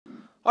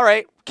All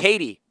right,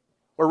 Katie,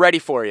 we're ready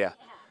for you.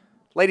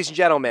 Ladies and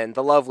gentlemen,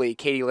 the lovely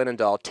Katie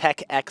Linendoll,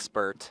 tech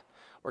expert.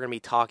 We're going to be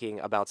talking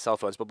about cell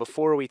phones. But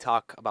before we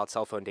talk about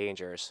cell phone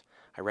dangers,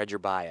 I read your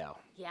bio.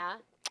 Yeah?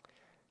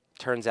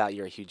 Turns out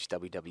you're a huge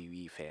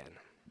WWE fan.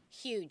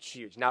 Huge.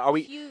 Huge. Now, are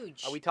we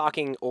Huge. Are we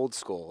talking old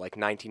school, like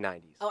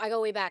 1990s? Oh, I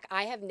go way back.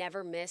 I have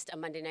never missed a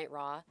Monday Night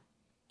Raw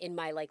in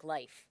my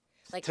life.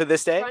 Like To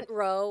this day? front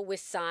row with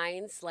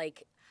signs.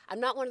 Like, I'm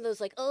not one of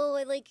those like, oh,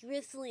 I like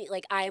wrestling.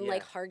 Like, I am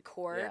like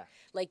hardcore. Yeah.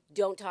 Like,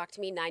 don't talk to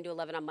me 9 to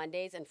 11 on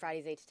Mondays and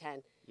Fridays 8 to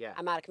 10. Yeah.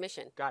 I'm out of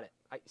commission. Got it.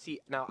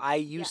 Now, I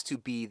used to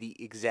be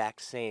the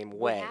exact same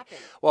way. What happened?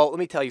 Well, let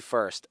me tell you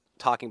first,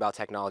 talking about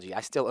technology,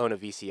 I still own a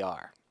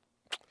VCR.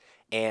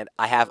 And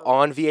I have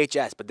on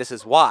VHS, but this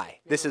is why.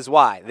 This is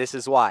why.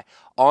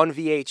 On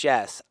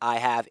VHS, I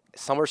have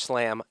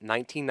SummerSlam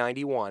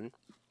 1991.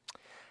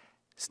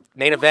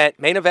 Main event,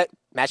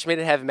 match made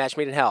in heaven, match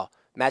made in hell.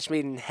 Match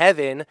made in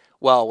heaven,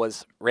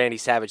 was Randy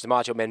Savage, the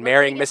Macho Man,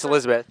 marrying Miss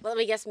Elizabeth. Let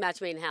me guess match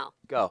made in hell.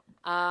 Go.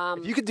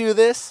 If you could do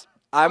this,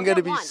 I'm going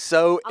to be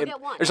so... I'll get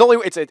one. There's only...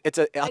 I'll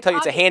tell you,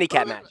 it's a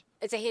handicap match.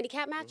 It's a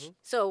handicap match?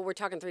 So we're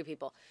talking 3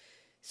 people.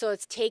 So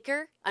it's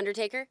Taker,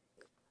 Undertaker.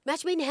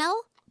 Match made in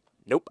hell?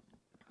 Nope.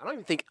 I don't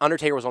even think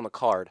Undertaker was on the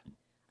card.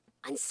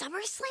 On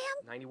SummerSlam?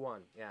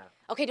 91, yeah.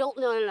 Okay, no.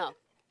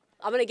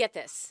 I'm going to get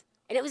this.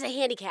 And it was a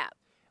handicap.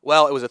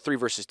 Well, it was a 3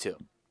 versus 2.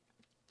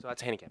 So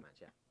that's a handicap match,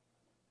 yeah.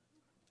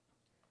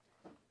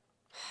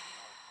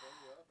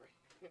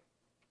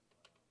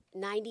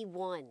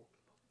 91.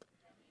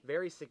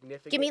 Very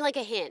significant. Give me like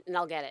a hint, and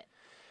I'll get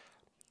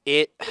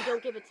it. But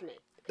don't give it to me.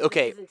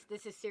 Okay.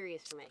 This is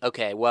serious for me.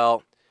 Okay,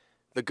 well,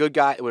 the good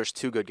guy, there's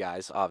 2 good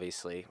guys,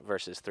 obviously,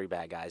 versus 3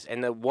 bad guys.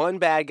 And the one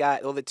bad guy,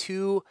 the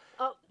 2...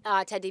 Oh,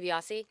 Ted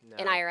DiBiase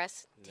and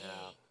IRS. No.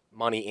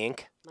 Money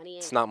Inc. Money Inc.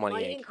 It's not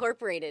Money Inc.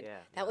 Incorporated. Yeah,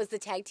 that was the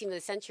tag team of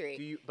the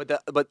century. But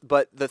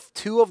the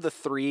 2 of the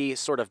 3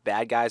 sort of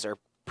bad guys are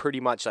pretty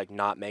much like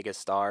not mega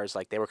stars.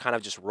 Like they were kind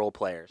of just role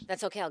players.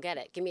 That's okay. I'll get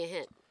it. Give me a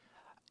hint.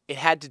 It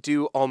had to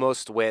do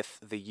almost with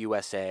the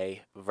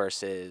USA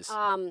versus.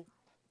 That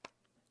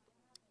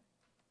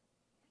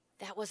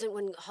wasn't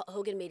when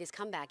Hogan made his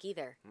comeback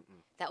either.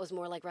 That was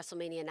more like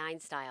WrestleMania 9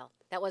 style.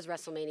 That was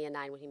WrestleMania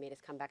 9 when he made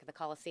his comeback at the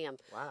Coliseum.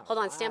 Wow. Hold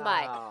on, stand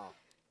by.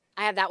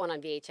 I have that one on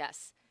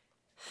VHS.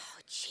 Oh,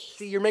 jeez.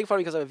 See, you're making fun of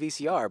me because I have a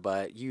VCR,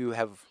 but you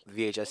have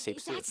VHS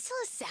tapes too. Is that still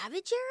a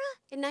Savage era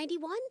in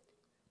 91?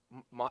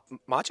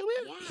 Macho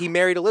Man? Yeah. He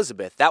married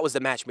Elizabeth. That was the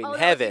match made in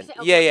heaven.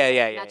 Okay.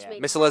 Yeah.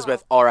 Miss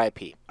Elizabeth,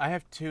 R.I.P. I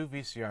have 2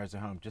 VCRs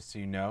at home, just so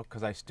you know,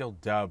 because I still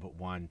dub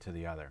one to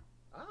the other.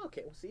 Oh,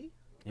 okay. Well, see?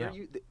 Yeah.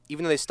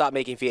 Even though they stopped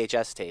making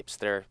VHS tapes,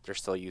 they're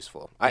still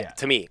useful.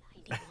 To me.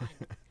 91.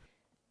 I'm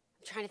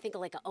trying to think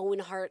of like an Owen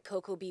Hart,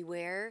 Coco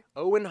Beware.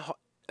 What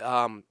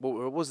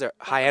was there?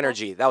 High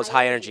Energy. That was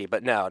High Energy,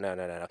 but no.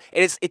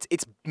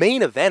 It's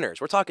main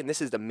eventers. We're talking.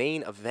 This is the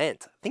main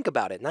event. Think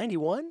about it.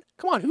 91.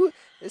 Come on,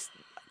 this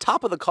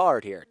top of the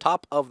card here.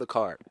 Top of the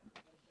card.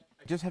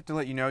 I just have to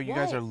let you know, you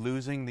guys are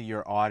losing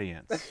your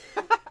audience.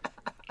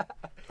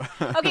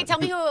 Okay, tell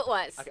me who it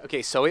was.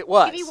 Okay, so it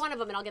was. Give me one of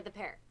them, and I'll get the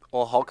pair.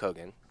 Well, Hulk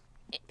Hogan.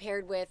 It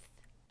paired with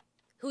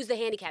who's the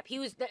handicap?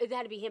 It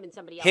had to be him and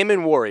somebody else. Him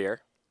and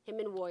Warrior. Him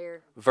and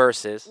Warrior.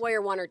 Versus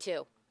Warrior 1 or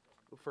 2.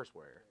 First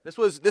Warrior.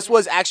 This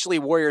was actually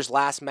Warrior's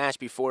last match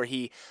before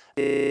he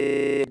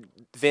did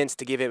Vince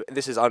to give him.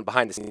 This is on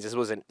behind the scenes. This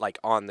wasn't like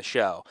on the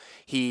show.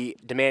 He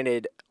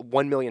demanded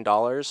 $1 million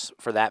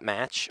for that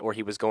match, or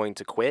he was going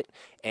to quit.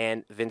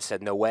 And Vince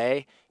said no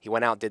way. He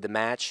went out, did the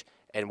match,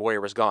 and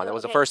Warrior was gone. That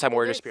was the first time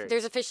Warrior disappeared.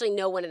 There's officially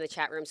no one in the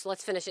chat room, so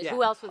let's finish it. Yeah.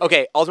 Who else was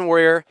Okay, Ultimate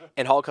Warrior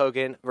and Hulk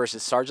Hogan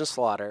versus Sergeant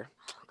Slaughter,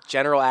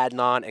 General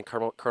Adnan, and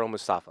Colonel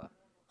Mustafa.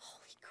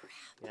 Holy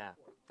crap!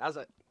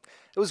 Yeah,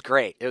 it was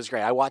great. It was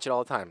great. I watch it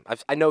all the time.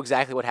 I know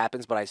exactly what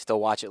happens, but I still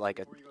watch it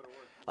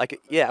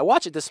I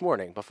watched it this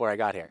morning before I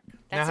got here.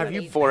 That's now, have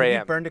you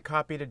burned a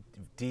copy to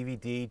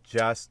DVD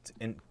just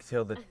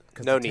until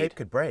because the tape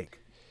could break?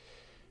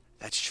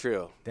 That's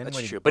true.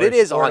 That's true. But it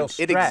is on.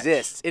 It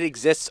exists. It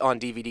exists on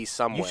DVD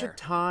somewhere. You should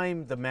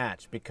time the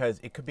match because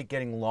it could be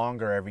getting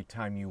longer every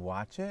time you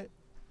watch it,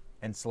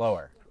 and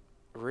slower.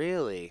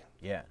 Really?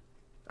 Yeah.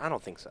 I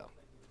don't think so.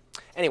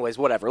 Anyways,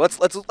 whatever. We're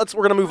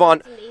gonna move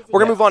on. We're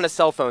gonna move on to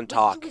cell phone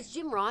talk. Was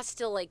Jim Ross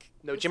still like?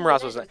 No, Jim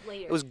Ross wasn't.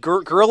 It was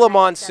Gorilla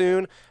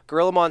Monsoon,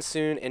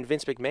 and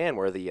Vince McMahon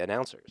were the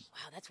announcers.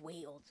 Wow, that's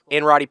way old school.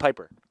 And Roddy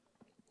Piper.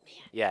 Man,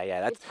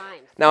 yeah. That's. good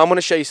times. Now I'm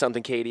gonna show you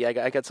something, Katie.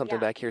 I got something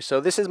back here. So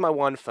this is my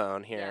one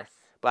phone here,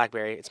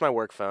 BlackBerry. It's my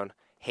work phone.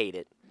 Hate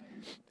it.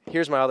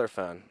 Here's my other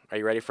phone. Are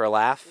you ready for a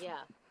laugh? Yeah.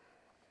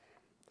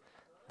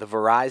 The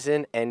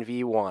Verizon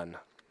NV1.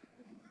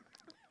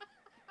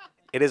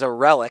 It is a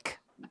relic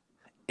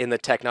in the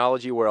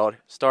technology world,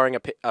 starring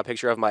a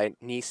picture of my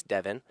niece,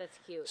 Devin. That's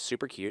cute.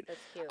 Super cute. That's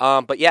cute.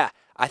 But yeah,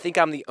 I think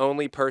I'm the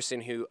only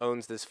person who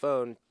owns this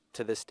phone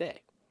to this day.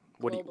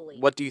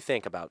 What do you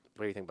think about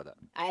that?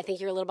 I think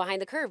you're a little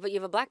behind the curve, but you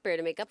have a BlackBerry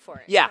to make up for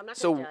it. Yeah, I'm not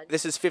so gonna judge.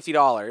 this is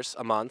 $50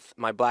 a month.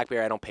 My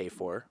BlackBerry I don't pay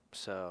for,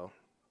 so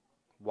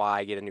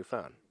why get a new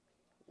phone?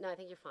 No, I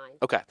think you're fine.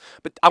 Okay.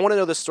 But I want to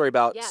know this story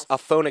about Yes. a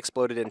phone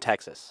exploded in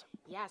Texas.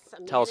 Yes, a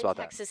man Tell us in about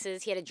that.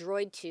 Texas he had a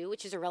Droid 2,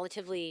 which is a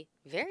relatively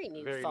very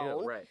new Very new,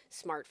 phone, right.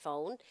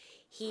 smartphone.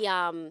 He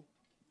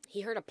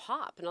heard a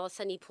pop, and all of a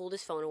sudden he pulled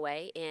his phone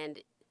away,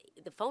 and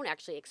the phone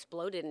actually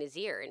exploded in his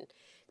ear. And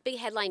big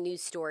headline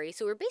news story.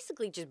 So we're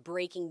basically just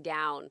breaking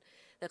down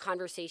the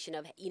conversation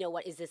of, you know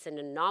what, is this an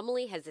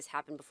anomaly? Has this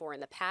happened before in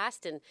the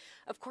past? And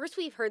of course,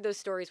 we've heard those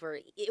stories where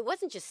it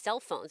wasn't just cell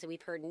phones. And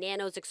we've heard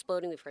nanos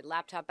exploding. We've heard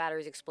laptop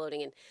batteries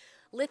exploding. And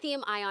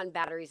lithium-ion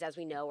batteries, as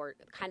we know, are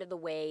kind of the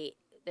way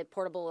that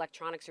portable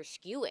electronics are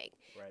skewing.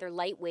 Right. They're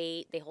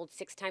lightweight. They hold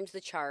 6 times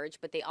the charge,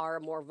 but they are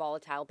a more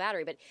volatile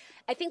battery. But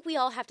I think we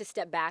all have to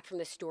step back from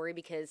the story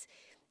because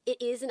it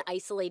is an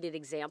isolated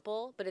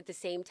example, but at the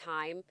same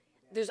time,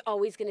 there's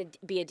always going to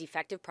be a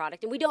defective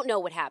product. And we don't know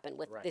what happened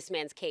with Right. this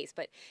man's case,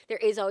 but there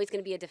is always going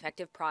to be a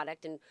defective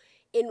product. And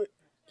in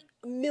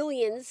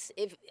millions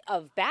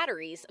of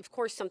batteries, of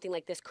course, something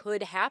like this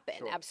could happen.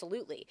 Sure.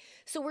 Absolutely.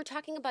 So we're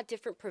talking about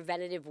different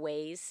preventative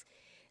ways,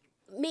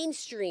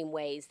 mainstream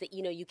ways that,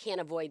 you know, you can't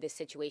avoid this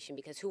situation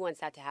because who wants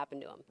that to happen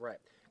to them? Right.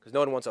 Because no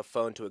one wants a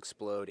phone to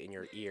explode in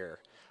your ear.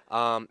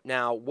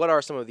 Now, what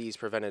are some of these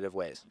preventative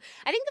ways?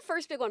 I think the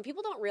first big one,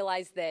 people don't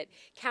realize that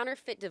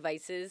counterfeit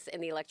devices in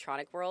the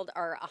electronic world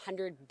are a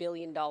 $100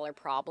 billion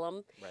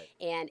problem. Right.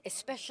 And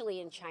especially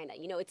in China.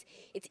 You know,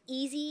 it's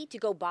easy to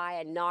go buy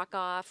a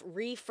knockoff,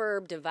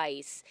 refurb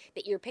device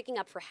that you're picking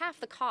up for half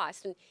the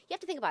cost. And you have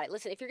to think about it.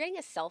 Listen, if you're getting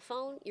a cell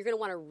phone, you're going to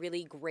want a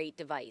really great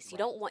device. You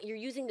don't want, you're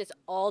using this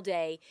all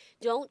day.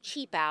 Don't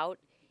cheap out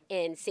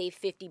and save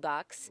 $50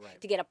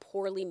 Right. to get a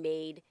poorly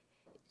made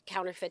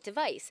counterfeit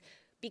device.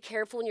 Be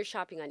careful when you're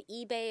shopping on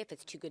eBay if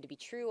it's too good to be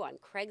true, on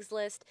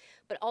Craigslist,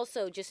 but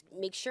also just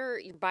make sure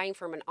you're buying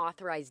from an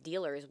authorized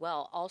dealer as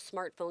well. All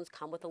smartphones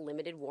come with a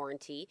limited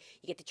warranty.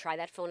 You get to try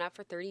that phone out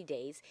for 30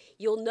 days.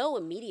 You'll know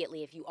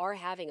immediately if you are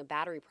having a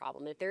battery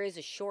problem. If there is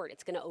a short,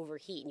 it's going to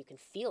overheat and you can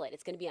feel it.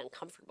 It's going to be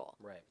uncomfortable.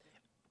 Right.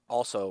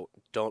 Also,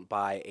 don't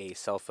buy a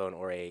cell phone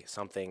or a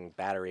something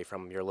battery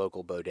from your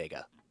local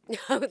bodega.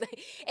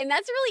 And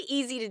that's really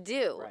easy to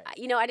do. Right.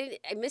 You know, I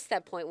missed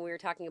that point when we were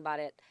talking about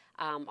it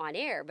on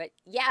air. But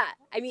yeah,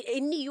 I mean,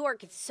 in New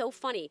York, it's so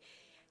funny.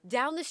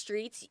 Down the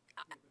streets,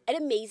 it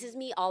amazes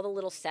me, all the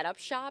little setup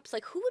shops.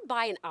 Like, who would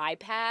buy an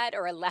iPad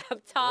or a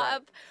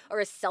laptop or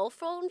a cell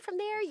phone from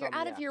there? You're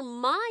out of your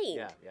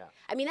mind. Yeah.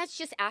 I mean, that's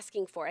just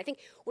asking for it. I think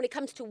when it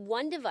comes to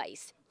one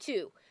device,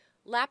 2,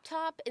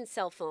 laptop and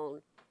cell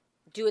phone,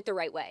 do it the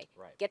right way.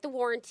 Right. Get the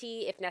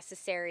warranty if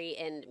necessary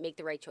and make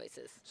the right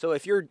choices. So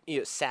if you're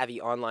a savvy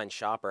online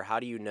shopper, how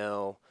do you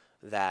know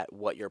that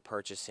what you're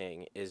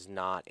purchasing is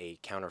not a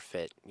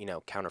counterfeit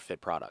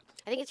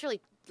product? I think it's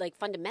really like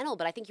fundamental,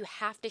 but I think you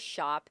have to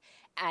shop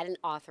at an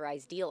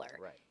authorized dealer.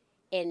 Right.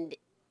 And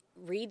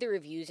read the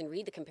reviews and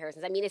read the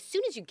comparisons. I mean, as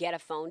soon as you get a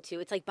phone,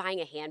 too, it's like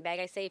buying a handbag,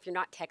 I say. If you're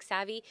not tech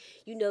savvy,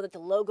 you know that the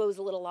logo's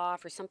a little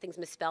off or something's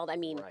misspelled. I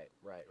mean,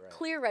 Right.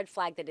 clear red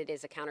flag that it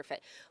is a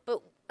counterfeit.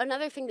 But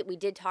another thing that we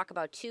did talk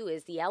about, too,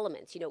 is the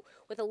elements. You know,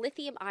 with a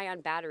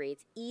lithium-ion battery,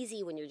 it's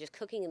easy when you're just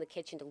cooking in the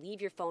kitchen to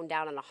leave your phone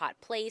down on a hot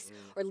place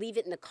or leave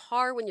it in the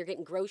car when you're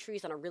getting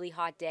groceries on a really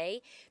hot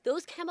day.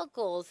 Those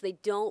chemicals, they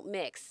don't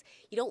mix.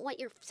 You don't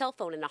want your cell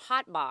phone in a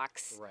hot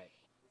box Right.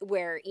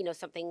 where, you know,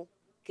 something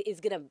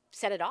is going to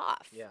set it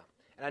off. Yeah.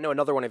 And I know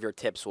another one of your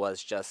tips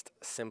was just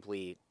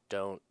simply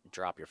don't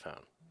drop your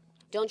phone.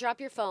 Don't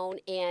drop your phone.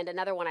 And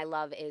another one I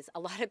love is a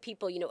lot of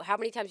people, you know, how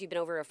many times you've been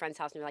over to a friend's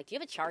house and you're like, do you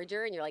have a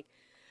charger? And you're like,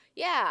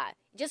 yeah.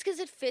 Just because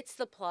it fits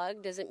the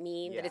plug doesn't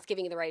mean that it's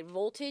giving you the right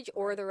voltage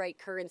or the right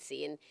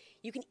currency. And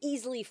you can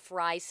easily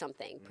fry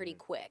something pretty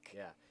quick.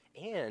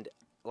 Yeah. And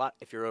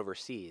if you're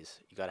overseas,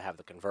 you got to have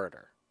the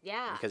converter.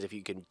 Yeah. Because if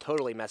you can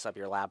totally mess up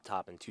your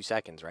laptop in 2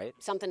 seconds, right?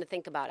 Something to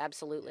think about,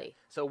 absolutely.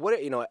 So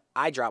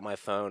I drop my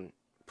phone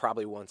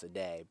probably once a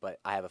day, but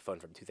I have a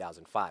phone from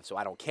 2005, so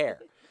I don't care.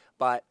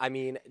 But I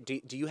mean, do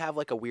you have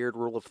like a weird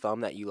rule of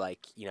thumb that you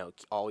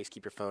always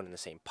keep your phone in the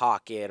same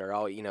pocket,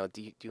 or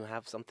do you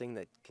have something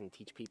that can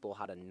teach people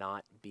how to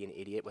not be an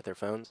idiot with their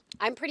phones?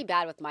 I'm pretty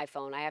bad with my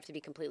phone, I have to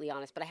be completely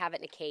honest, but I have it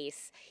in a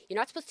case. You're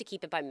not supposed to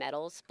keep it by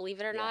metals, believe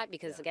it or not,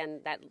 because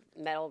again, that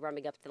metal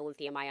rubbing up the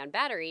lithium-ion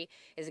battery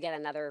is again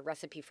another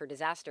recipe for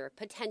disaster,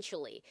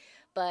 potentially.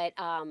 But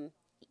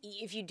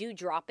if you do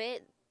drop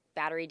it,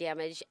 battery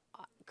damage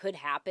could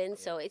happen.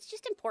 So it's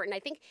just important. I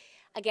think,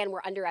 again,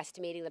 we're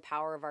underestimating the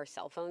power of our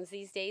cell phones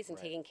these days and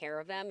taking care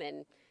of them.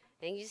 And I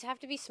think you just have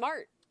to be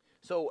smart.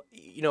 So,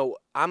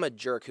 I'm a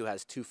jerk who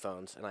has 2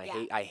 phones, and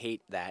I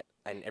hate that.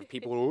 And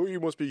people, oh, you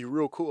must be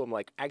real cool. I'm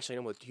like, actually,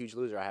 I'm a huge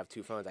loser. I have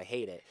 2 phones. I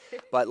hate it.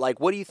 But, like,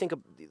 what do you think of,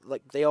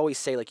 like, they always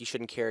say, like, you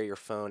shouldn't carry your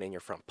phone in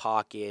your front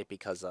pocket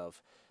because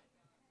of,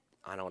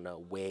 I don't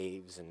know,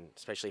 waves, and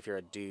especially if you're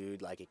a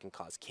dude, like, it can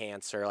cause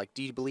cancer. Like,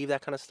 do you believe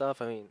that kind of stuff?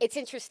 I mean, It's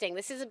interesting.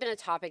 This has been a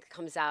topic that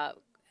comes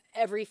out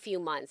every few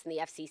months. And the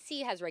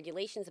FCC has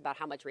regulations about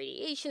how much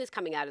radiation is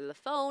coming out of the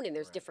phone, and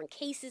there's different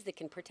cases that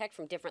can protect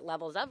from different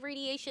levels of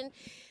radiation.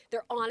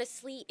 There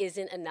honestly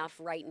isn't enough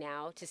right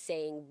now to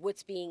saying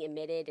what's being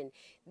emitted, and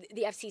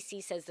the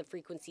FCC says the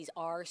frequencies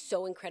are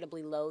so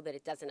incredibly low that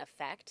it doesn't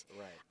affect.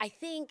 Right. I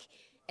think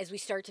as we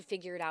start to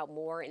figure it out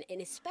more,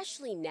 and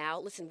especially now,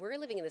 listen, we're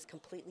living in this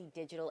completely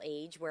digital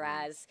age,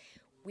 whereas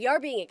we are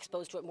being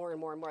exposed to it more and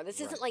more and more. This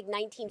isn't like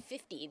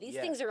 1950. These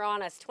things are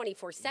on us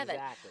 24/7.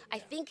 Exactly, I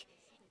think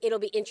it'll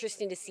be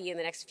interesting to see in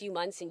the next few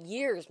months and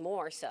years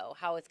more so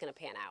how it's going to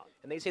pan out.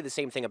 And they say the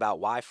same thing about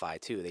Wi-Fi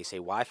too. They say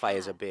Wi-Fi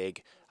is a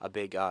big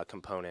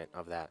component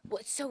of that. Well,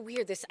 it's so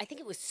weird. I think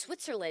it was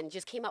Switzerland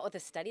just came out with a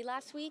study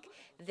last week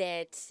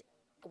that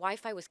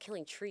Wi-Fi was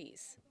killing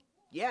trees.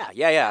 Yeah,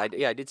 I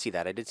did see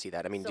that.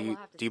 I mean, So do we'll you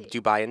have to do you, see. do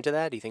you buy into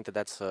that? Do you think that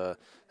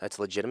that's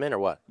legitimate or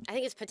what? I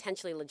think it's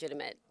potentially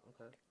legitimate.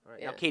 All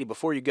right. Yeah. Now, Katie,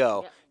 before you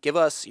go, Yeah. give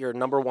us your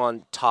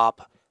 #1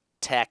 top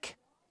tech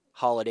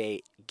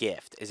holiday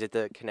gift. Is it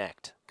the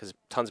Kinect? Because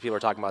tons of people are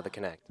talking about the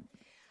Kinect.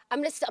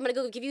 I'm gonna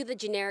go give you the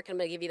generic, and I'm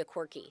gonna give you the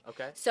quirky.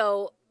 Okay.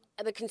 So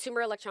the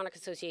Consumer Electronic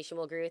Association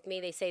will agree with me.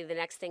 They say the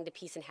next thing to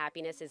peace and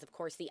happiness is, of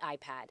course, the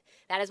iPad.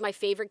 That is my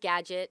favorite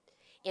gadget,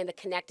 and the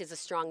Kinect is a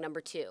strong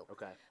 #2.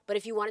 Okay. But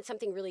if you wanted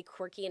something really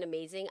quirky and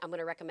amazing, I'm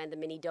gonna recommend the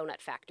Mini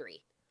Donut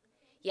Factory.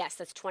 Yes,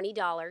 that's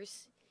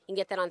 $20. You can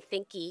get that on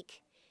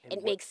ThinkGeek.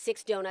 It makes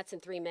 6 donuts in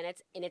 3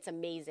 minutes, and it's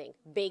amazing.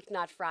 Baked,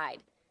 not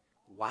fried.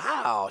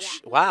 Wow.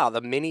 Wow. The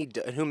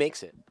who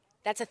makes it?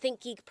 That's a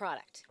ThinkGeek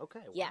product.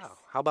 Okay. Yes. Wow.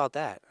 How about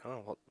that?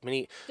 Oh, well,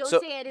 Don't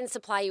so, say I didn't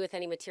supply you with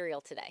any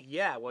material today.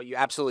 yeah, well, you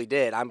absolutely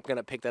did. I'm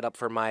gonna pick that up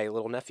for my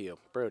little nephew,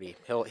 Brody.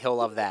 He'll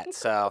love that.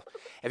 So,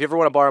 if you ever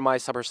want to borrow my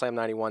SummerSlam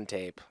 '91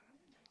 tape,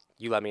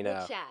 you let me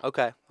know. chat.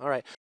 Okay. All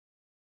right.